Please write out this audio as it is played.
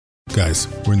Guys,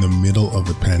 we're in the middle of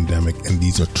the pandemic and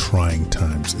these are trying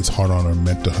times. It's hard on our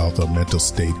mental health, our mental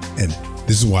state, and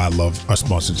this is why I love our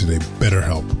sponsor today,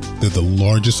 BetterHelp. They're the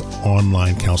largest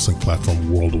online counseling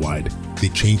platform worldwide. They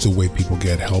change the way people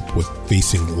get help with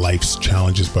facing life's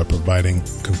challenges by providing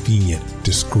convenient,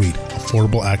 discreet,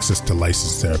 affordable access to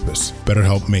licensed therapists.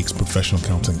 BetterHelp makes professional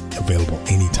counseling available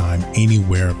anytime,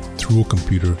 anywhere, through a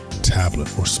computer, tablet,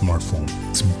 or smartphone.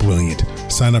 It's brilliant.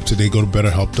 Sign up today. Go to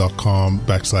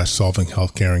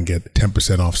betterhelp.com/solvinghealthcare and get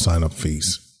 10% off sign-up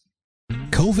fees.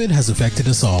 COVID has affected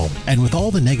us all, and with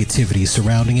all the negativity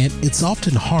surrounding it, it's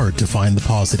often hard to find the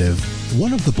positive.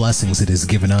 One of the blessings it has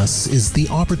given us is the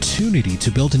opportunity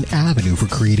to build an avenue for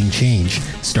creating change,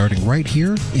 starting right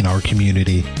here in our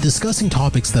community. Discussing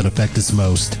topics that affect us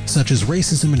most, such as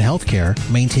racism in healthcare,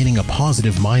 maintaining a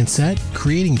positive mindset,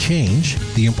 creating change,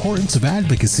 the importance of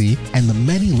advocacy, and the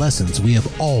many lessons we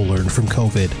have all learned from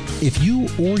COVID. If you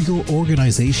or your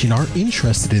organization are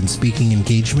interested in speaking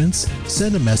engagements,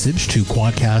 send a message to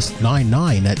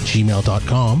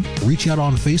quadcast99@gmail.com, reach out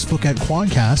on Facebook at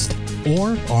Quadcast,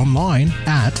 or online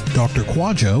at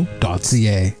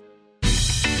drquadjo.ca.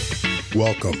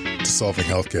 Welcome to Solving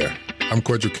Healthcare. I'm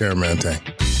Kwadwo Kyeremanteng.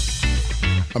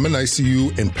 I'm an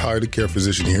ICU and palliative care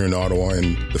physician here in Ottawa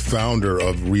and the founder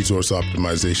of Resource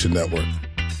Optimization Network.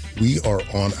 We are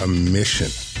on a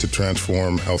mission to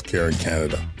transform healthcare in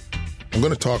Canada. I'm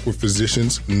going to talk with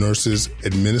physicians, nurses,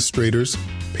 administrators,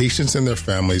 patients and their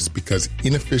families because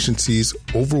inefficiencies,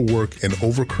 overwork, and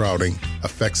overcrowding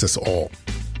affects us all.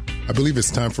 I believe it's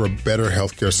time for a better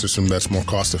healthcare system that's more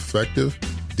cost-effective,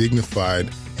 dignified,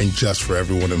 and just for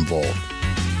everyone involved.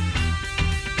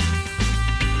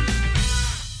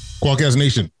 Quadcast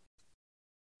Nation,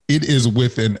 it is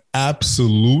with an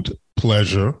absolute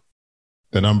pleasure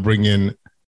that I'm bringing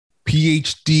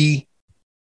PhD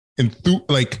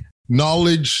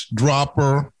knowledge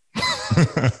dropper,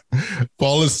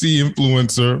 policy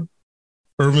influencer,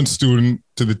 Irvin Student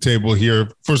to the table here.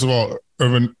 First of all,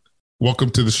 Irvin, welcome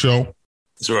to the show.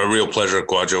 It's a real pleasure,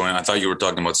 Kwadwo, and I thought you were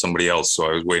talking about somebody else, so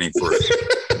I was waiting for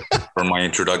for my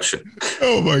introduction.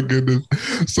 Oh my goodness!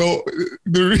 So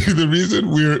the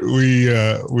reason we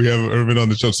have Irvin on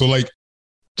the show, so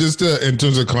just in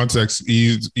terms of context,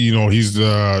 he's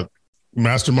the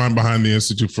mastermind behind the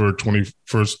Institute for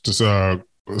 21st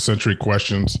Century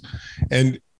Questions,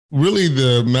 and really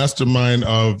the mastermind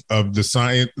of the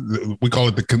science. We call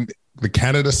it the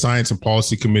Canada Science and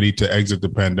Policy Committee to Exit the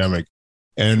Pandemic,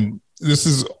 and this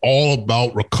is all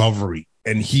about recovery.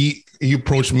 And he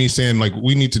approached me saying,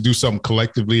 we need to do something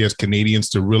collectively as Canadians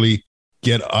to really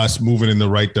get us moving in the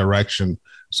right direction.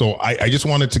 So I just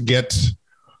wanted to get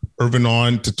Irvin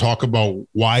on to talk about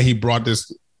why he brought this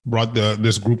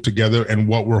group together and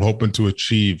what we're hoping to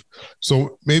achieve.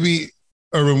 So maybe,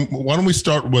 Irvin, why don't we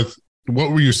start with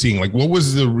what were you seeing? What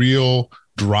was the real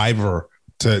driver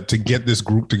to get this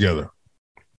group together?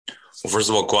 Well, first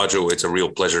of all, Kwadwo, it's a real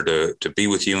pleasure to be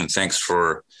with you, and thanks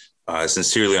for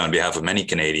sincerely on behalf of many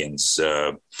Canadians,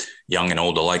 young and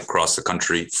old alike across the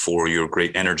country, for your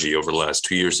great energy over the last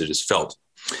 2 years it has felt,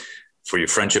 for your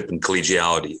friendship and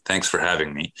collegiality. Thanks for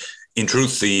having me. In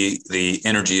truth, the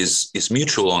energy is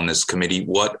mutual on this committee.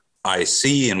 What I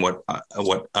see and what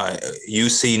you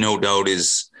see, no doubt,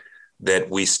 is that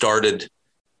we started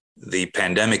the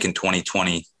pandemic in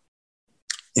 2020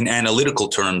 in analytical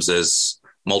terms as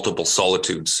multiple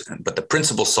solitudes. But the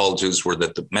principal solitudes were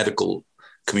that the medical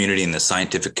community and the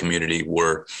scientific community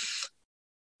were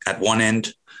at one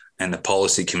end, and the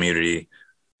policy community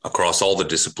across all the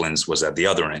disciplines was at the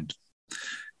other end.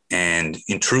 And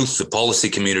in truth, the policy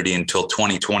community until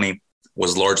 2020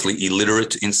 was largely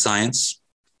illiterate in science.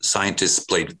 Scientists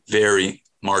played very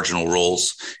marginal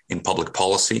roles in public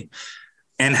policy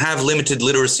and have limited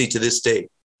literacy to this day.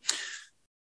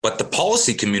 But the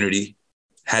policy community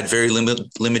had very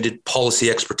limited policy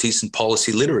expertise and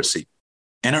policy literacy,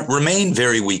 and it remained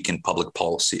very weak in public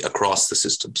policy across the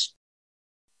systems.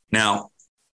 Now,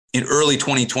 in early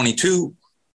 2022,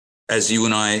 as you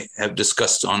and I have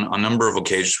discussed on a number of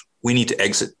occasions, we need to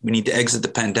exit. We need to exit the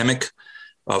pandemic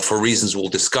for reasons we'll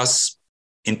discuss,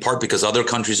 in part because other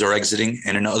countries are exiting,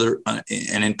 and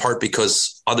in part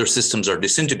because other systems are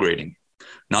disintegrating,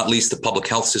 not least the public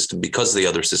health system, because the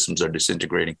other systems are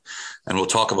disintegrating. And we'll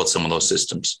talk about some of those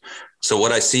systems. So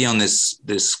what I see on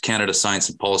this Canada Science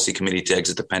and Policy Committee to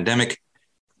Exit the Pandemic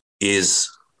is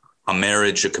a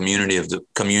marriage, a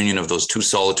communion of those two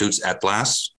solitudes at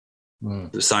last.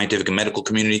 The scientific and medical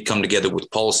community come together with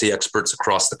policy experts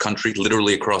across the country,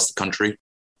 literally across the country.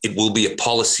 It will be a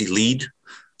policy lead.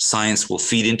 Science will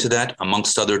feed into that,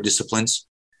 amongst other disciplines.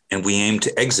 And we aim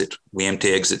to exit. We aim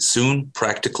to exit soon,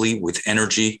 practically, with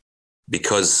energy,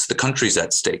 because the country's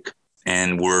at stake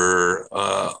and we're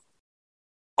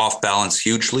off balance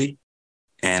hugely,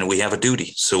 and we have a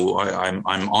duty. So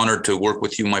I'm honored to work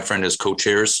with you, my friend, as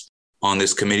co-chairs on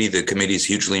this committee. The committee is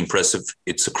hugely impressive.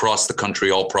 It's across the country,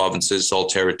 all provinces, all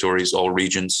territories, all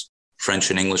regions,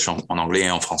 French and English, en anglais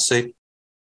et en français.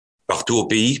 Partout au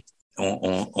pays,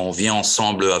 on vient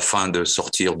ensemble afin de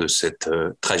sortir de cette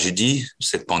tragédie,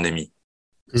 cette pandémie.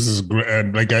 This is great.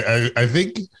 And like, I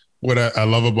think what I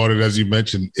love about it, as you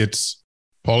mentioned, it's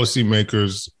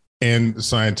policymakers and the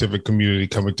scientific community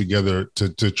coming together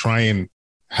to try and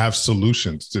have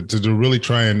solutions, to really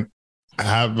try and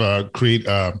have create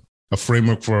a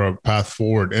framework for a path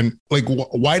forward. And like,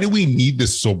 why do we need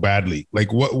this so badly?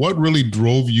 Like, what really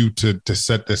drove you to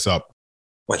set this up?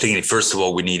 Well, I think first of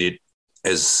all, we need it,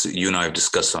 as you and I have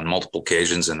discussed on multiple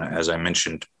occasions, and as I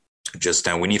mentioned just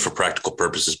now, we need for practical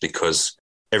purposes because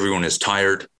everyone is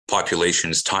tired, population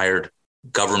is tired,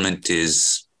 government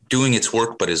is doing its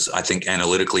work, but is, I think,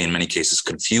 analytically in many cases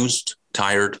confused,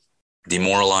 tired,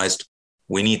 demoralized.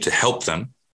 We need to help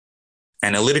them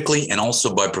analytically and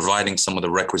also by providing some of the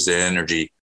requisite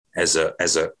energy as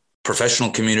a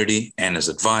professional community and as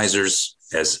advisors,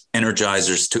 as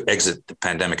energizers to exit the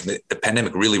pandemic. The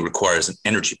pandemic really requires an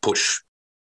energy push.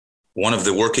 One of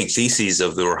the working theses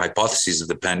or hypotheses of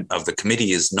the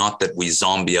committee is not that we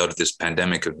zombie out of this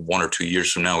pandemic and 1 or 2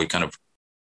 years from now, we kind of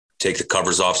take the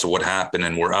covers off. So what happened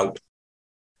and we're out.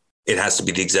 It has to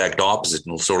be the exact opposite.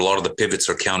 And so a lot of the pivots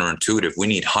are counterintuitive. We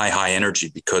need high energy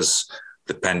because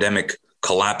the pandemic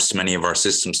collapsed many of our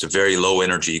systems to very low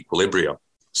energy equilibria,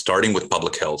 starting with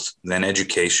public health, then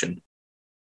education.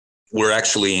 We're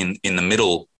actually in the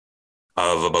middle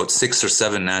of about 6 or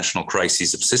 7 national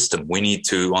crises of system. We need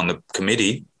to, on the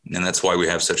committee, and that's why we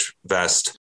have such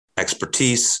vast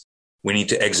expertise, we need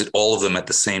to exit all of them at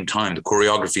the same time. The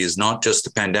choreography is not just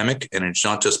the pandemic and it's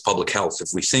not just public health. If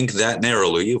we think that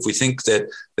narrowly, if we think that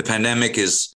the pandemic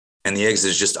is and the exit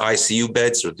is just ICU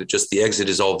beds or that just the exit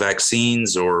is all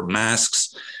vaccines or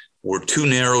masks, we're too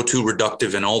narrow, too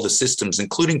reductive, and all the systems,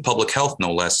 including public health,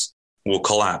 no less, will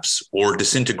collapse or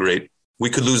disintegrate.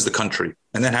 We could lose the country.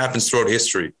 And that happens throughout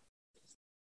history.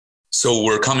 So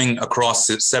we're coming across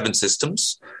 7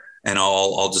 systems, and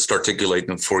I'll just articulate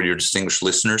them for your distinguished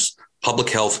listeners.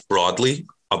 Public health broadly,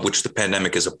 of which the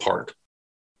pandemic is a part.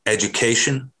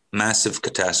 Education, massive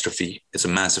catastrophe. It's a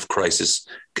massive crisis,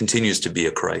 continues to be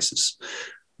a crisis.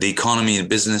 The economy and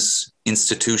business,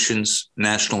 institutions,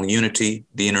 national unity,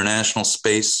 the international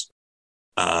space,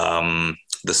 the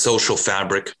social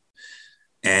fabric.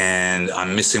 And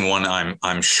I'm missing one.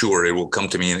 I'm sure it will come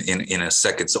to me in a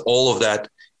second. So all of that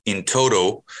in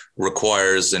toto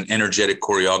requires an energetic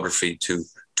choreography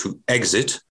to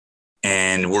exit.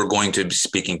 And we're going to be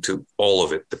speaking to all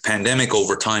of it. The pandemic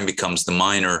over time becomes the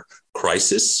minor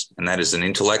crisis, and that is an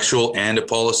intellectual and a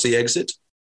policy exit.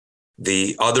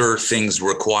 The other things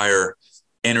require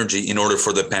energy in order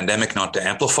for the pandemic not to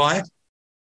amplify.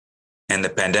 And the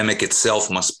pandemic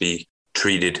itself must be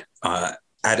treated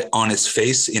on its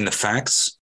face in the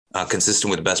facts, consistent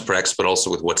with best practice, but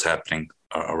also with what's happening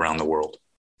around the world.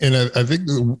 And I think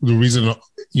the reason,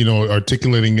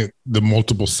 articulating the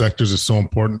multiple sectors is so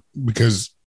important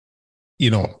because,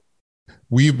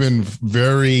 we've been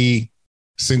very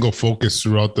single focused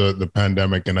throughout the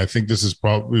pandemic. And I think this is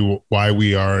probably why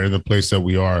we are in the place that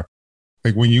we are.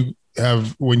 Like when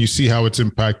you see how it's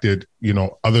impacted,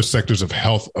 other sectors of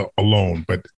health alone,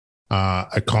 but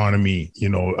economy,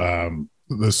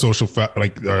 the social,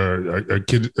 our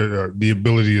kid, the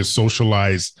ability to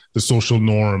socialize, the social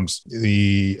norms,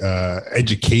 the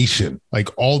education, like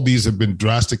all these have been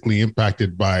drastically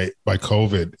impacted by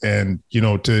COVID. And,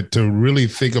 to really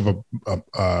think of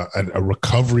a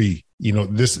recovery,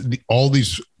 all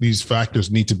these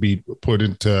factors need to be put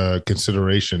into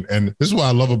consideration. And this is what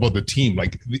I love about the team.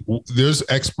 Like there's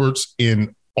experts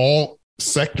in all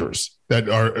sectors that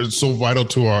are so vital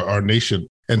to our nation.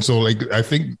 And so, I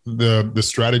think the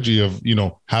strategy of,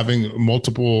 having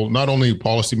multiple, not only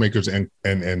policymakers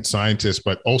and scientists,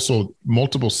 but also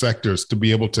multiple sectors to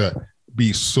be able to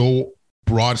be so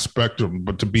broad spectrum,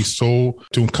 but to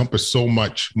encompass so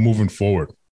much moving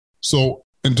forward. So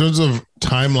in terms of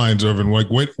timelines, Irvin, like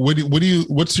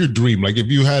what's your dream? Like if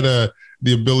you had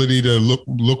the ability to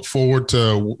look forward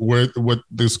to what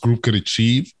this group could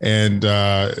achieve, and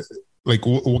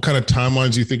what kind of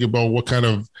timelines do you think about? What kind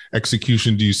of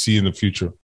execution do you see in the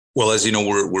future? Well, as you know,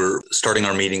 we're starting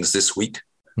our meetings this week.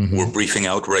 Mm-hmm. We're briefing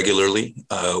out regularly.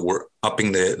 We're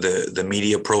upping the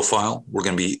media profile. We're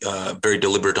going to be very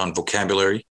deliberate on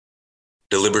vocabulary,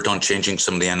 deliberate on changing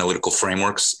some of the analytical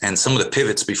frameworks and some of the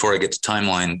pivots before I get to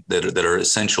timeline that are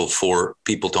essential for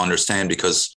people to understand,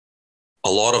 because a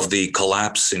lot of the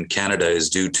collapse in Canada is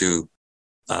due to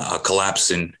a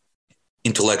collapse in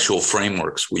intellectual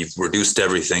frameworks. We've reduced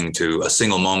everything to a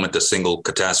single moment, a single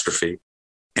catastrophe.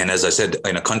 And as I said,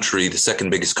 in a country, the second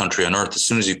biggest country on earth, as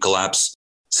soon as you collapse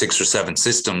 6 or 7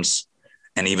 systems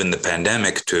and even the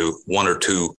pandemic to 1 or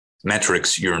 2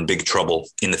 metrics, you're in big trouble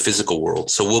in the physical world.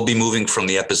 So we'll be moving from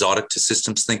the episodic to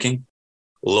systems thinking,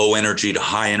 low energy to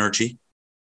high energy,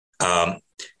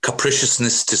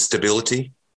 capriciousness to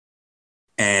stability.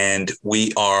 And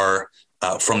we are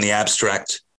from the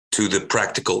abstract to the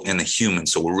practical and the human.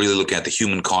 So we're really looking at the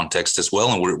human context as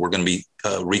well. And we're going to be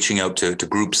reaching out to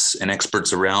groups and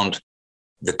experts around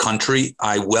the country.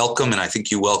 I welcome, and I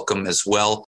think you welcome as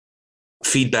well,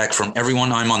 feedback from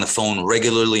everyone. I'm on the phone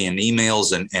regularly in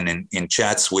emails and in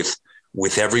chats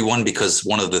with everyone, because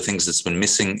one of the things that's been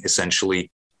missing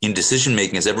essentially in decision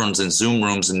making is everyone's in Zoom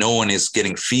rooms and no one is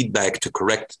getting feedback to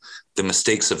correct the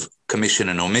mistakes of commission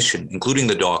and omission, including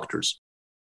the doctors.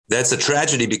 That's a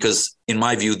tragedy because, in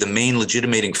my view, the main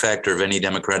legitimating factor of any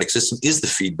democratic system is the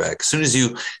feedback. As soon as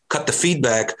you cut the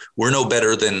feedback, we're no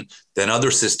better than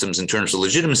other systems in terms of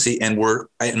legitimacy, and we're,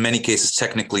 in many cases,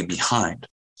 technically behind.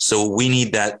 So we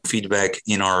need that feedback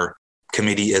in our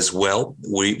committee as well.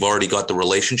 We've already got the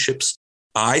relationships.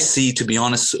 I see, to be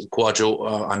honest,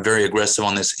 Kwadwo, I'm very aggressive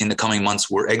on this. In the coming months,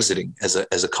 we're exiting as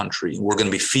a country. We're going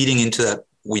to be feeding into that.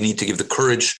 We need to give the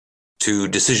courage to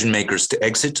decision makers to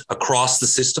exit across the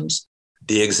systems.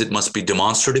 The exit must be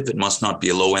demonstrative. It must not be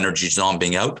a low energy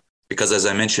zombing out, because as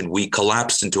I mentioned, we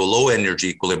collapsed into a low energy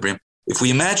equilibrium. If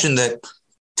we imagine that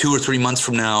 2 or 3 months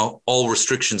from now, all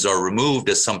restrictions are removed,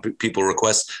 as some people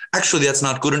request, actually, that's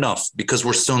not good enough because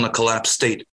we're still in a collapsed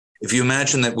state. If you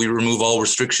imagine that we remove all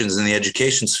restrictions in the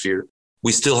education sphere,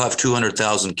 we still have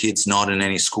 200,000 kids not in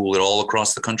any school at all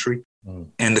across the country.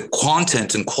 And the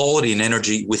content and quality and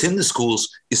energy within the schools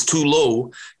is too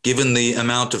low, given the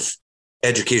amount of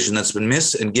education that's been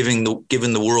missed and given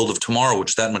the world of tomorrow,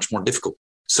 which is that much more difficult.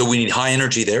 So we need high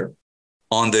energy there.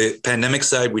 On the pandemic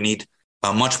side, we need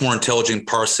a much more intelligent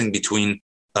parsing between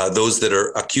those that are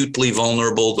acutely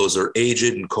vulnerable, those are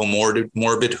aged and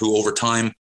comorbid, who over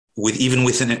time, even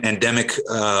within an endemic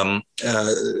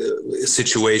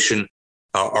situation,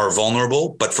 are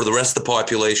vulnerable. But for the rest of the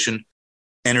population,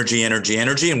 energy,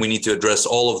 and we need to address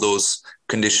all of those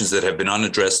conditions that have been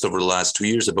unaddressed over the last 2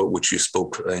 years, about which you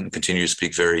spoke and continue to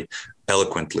speak very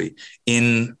eloquently.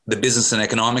 In the business and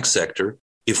economic sector,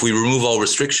 if we remove all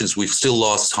restrictions, we've still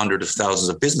lost hundreds of thousands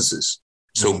of businesses.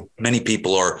 So many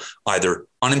people are either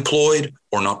unemployed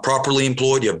or not properly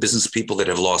employed. You have business people that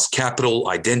have lost capital,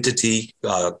 identity.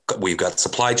 We've got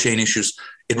supply chain issues.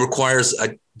 It requires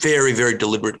a very, very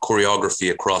deliberate choreography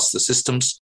across the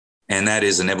systems. And that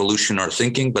is an evolution in our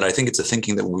thinking. But I think it's a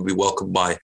thinking that will be welcomed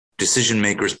by decision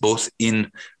makers, both in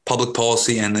public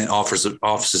policy and the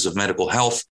offices of medical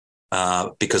health,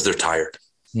 because they're tired.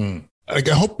 Like,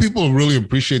 I hope people really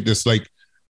appreciate this. Like,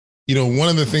 you know, one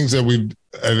of the things that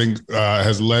I think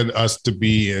has led us to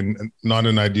be in not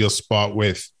an ideal spot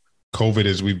with COVID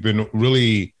is we've been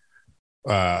really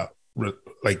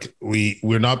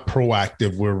we're not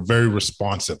proactive. We're very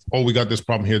responsive. Oh, we got this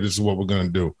problem here. This is what we're going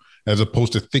to do. As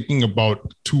opposed to thinking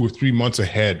about 2 or 3 months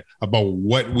ahead about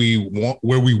what we want,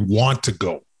 where we want to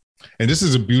go. And this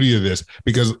is the beauty of this,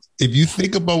 because if you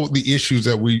think about the issues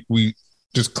that we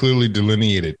just clearly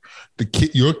delineated,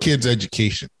 your kids'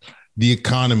 education, the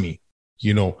economy,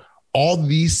 you know, all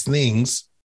these things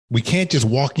we can't just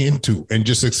walk into and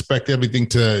just expect everything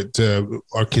to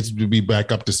our kids to be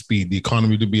back up to speed, the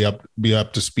economy to be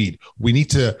up to speed. We need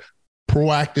to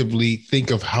proactively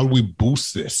think of how we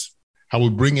boost this, how we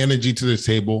bring energy to the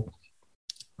table,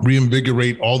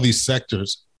 reinvigorate all these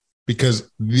sectors, because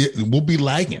we'll be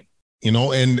lagging, you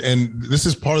know, and this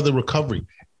is part of the recovery.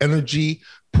 Energy,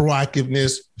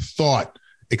 proactiveness, thought,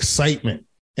 excitement.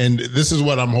 And this is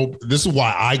what I'm hoping. This is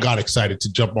why I got excited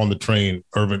to jump on the train,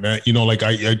 Irvin. You know, like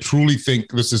I truly think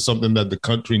this is something that the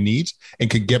country needs and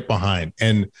could get behind.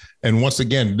 And once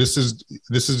again, this is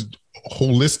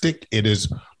holistic. It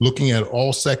is looking at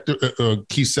all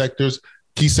key sectors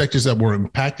that were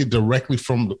impacted directly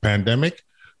from the pandemic.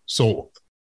 So,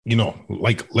 you know,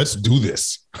 like, let's do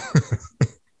this.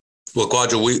 Well,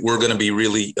 Kwadwo, we're going to be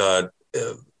really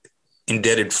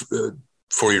indebted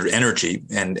for your energy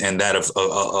and that of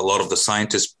a lot of the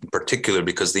scientists in particular,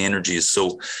 because the energy is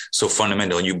so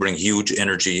fundamental, and you bring huge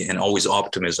energy and always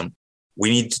optimism. We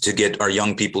need to get our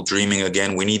young people dreaming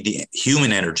again. We need the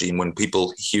human energy. And when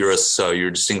people hear us,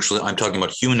 you're distinguishing, I'm talking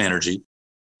about human energy.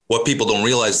 What people don't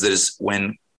realize that is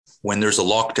when there's a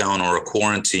lockdown or a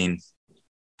quarantine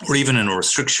or even in a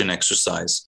restriction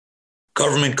exercise,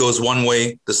 government goes one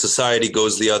way, the society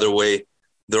goes the other way.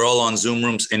 They're all on Zoom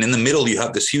rooms. And in the middle, you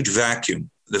have this huge vacuum.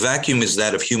 The vacuum is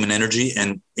that of human energy.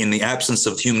 And in the absence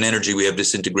of human energy, we have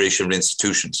disintegration of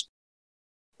institutions.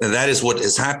 And that is what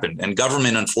has happened. And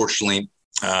government, unfortunately,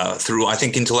 through, I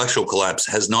think, intellectual collapse,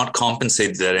 has not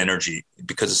compensated that energy.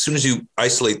 Because as soon as you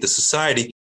isolate the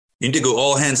society, you need to go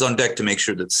all hands on deck to make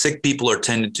sure that sick people are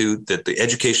tended to, that the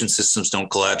education systems don't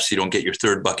collapse, you don't get your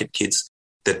third bucket kids,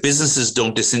 that businesses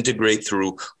don't disintegrate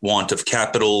through want of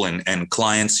capital and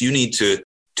clients. You need to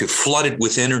flood it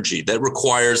with energy. That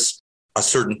requires a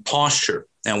certain posture.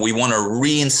 And we want to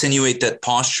re-insinuate that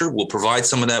posture. We'll provide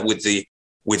some of that with the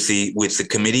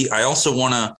committee. I also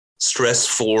want to stress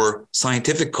for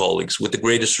scientific colleagues, with the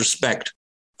greatest respect,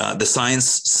 the science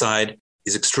side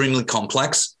is extremely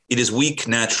complex. It is weak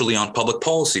naturally on public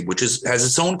policy, which has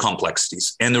its own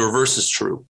complexities. And the reverse is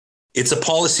true. It's a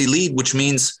policy lead, which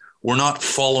means we're not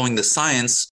following the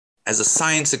science as a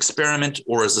science experiment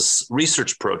or as a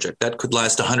research project. That could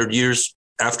last 100 years,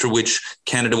 after which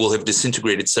Canada will have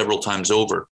disintegrated several times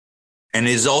over. And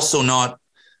it is also not,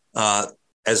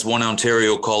 as one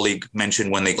Ontario colleague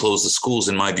mentioned when they closed the schools,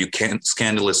 in my view,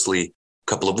 scandalously a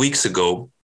couple of weeks ago,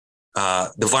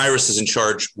 the virus is in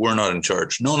charge. We're not in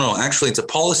charge. No, actually, it's a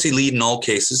policy lead in all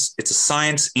cases. It's a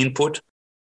science input.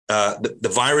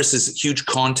 The virus is a huge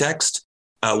context.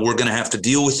 We're going to have to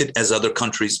deal with it as other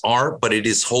countries are, but it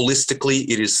is holistically,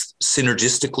 it is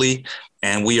synergistically,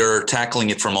 and we are tackling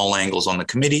it from all angles on the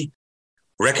committee,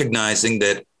 recognizing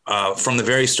that from the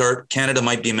very start, Canada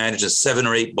might be imagined as 7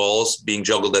 or 8 balls being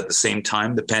juggled at the same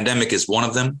time. The pandemic is one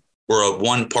of them. We're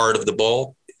one part of the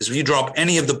ball. If you drop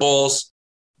any of the balls,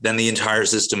 then the entire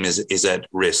system is at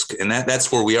risk. And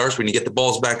that's where we are. So when you get the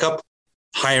balls back up,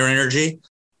 higher energy,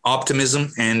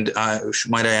 optimism, and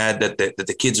might I add that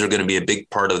the kids are going to be a big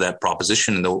part of that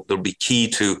proposition, and they'll be key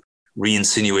to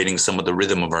re-insinuating some of the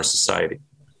rhythm of our society.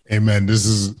 Amen. This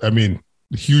is,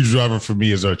 a huge driver for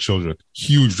me is our children.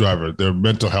 Huge driver. Their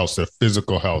mental health, their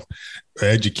physical health,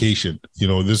 education.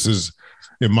 This is,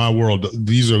 in my world,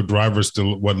 these are drivers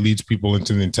to what leads people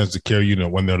into the intensive care unit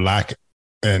when they're lacking.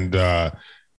 And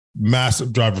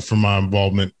massive driver for my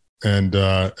involvement, and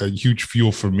a huge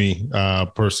fuel for me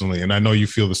personally. And I know you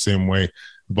feel the same way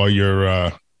about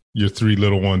your 3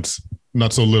 little ones.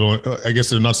 Not so little. I guess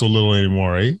they're not so little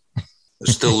anymore, eh?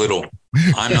 They're still little.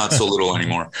 I'm not so little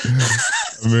anymore.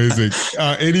 Amazing.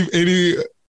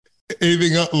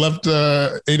 Anything left?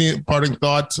 Any parting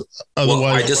thoughts?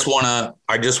 Otherwise, well,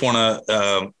 I just want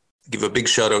to give a big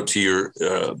shout out to your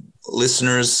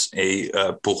listeners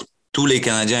pour tous les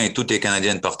Canadiens et toutes les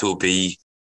Canadiennes partout au pays.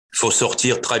 Il faut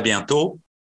sortir très bientôt.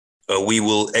 We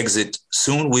will exit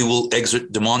soon. We will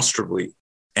exit demonstrably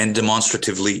and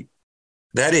demonstratively.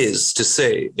 That is to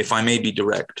say, if I may be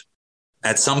direct,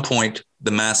 at some point,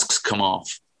 the masks come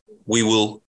off. We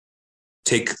will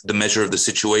take the measure of the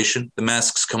situation. The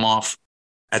masks come off.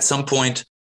 At some point,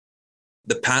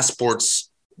 the passports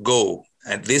go.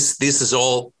 And this is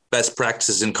all best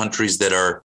practices in countries that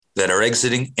are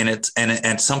exiting. And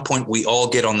at some point, we all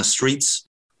get on the streets.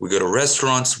 We go to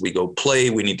restaurants. We go play.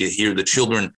 We need to hear the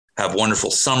children have wonderful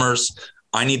summers.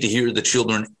 I need to hear the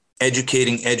children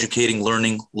educating,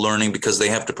 learning, because they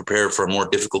have to prepare for a more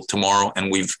difficult tomorrow.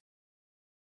 And we've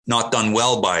not done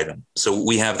well by them. So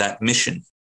we have that mission.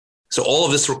 So all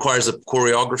of this requires a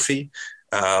choreography.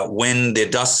 When the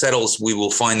dust settles, we will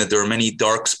find that there are many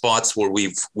dark spots where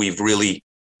we've really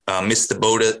missed the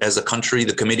boat as a country.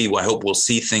 The committee, I hope, will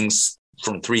see things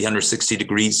from 360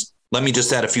 degrees. Let me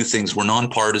just add a few things. We're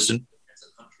nonpartisan.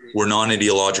 We're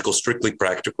non-ideological, strictly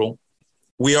practical.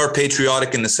 We are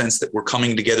patriotic in the sense that we're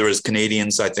coming together as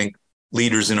Canadians, I think,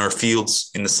 leaders in our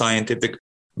fields, in the scientific,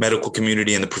 medical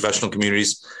community and the professional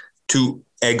communities, to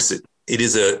exit. It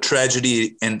is a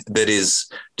tragedy and that is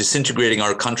disintegrating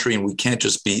our country, and we can't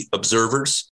just be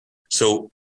observers. So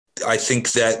I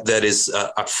think that is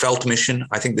a felt mission.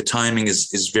 I think the timing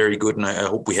is very good, and I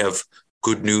hope we have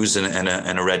good news and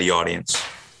a ready audience.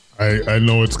 I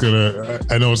know it's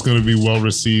gonna be well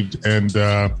received, and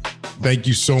thank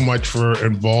you so much for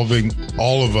involving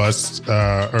all of us,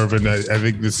 Irvin. I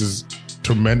think this is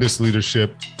tremendous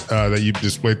leadership that you've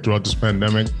displayed throughout this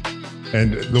pandemic.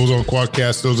 And those on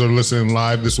Quadcast, those are listening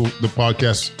live. This same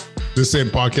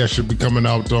podcast should be coming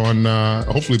out on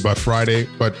hopefully by Friday.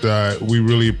 But we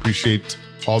really appreciate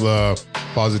all the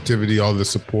positivity, all the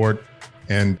support,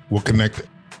 and we'll connect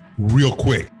real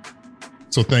quick.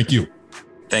 So thank you.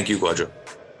 Thank you, Quadro.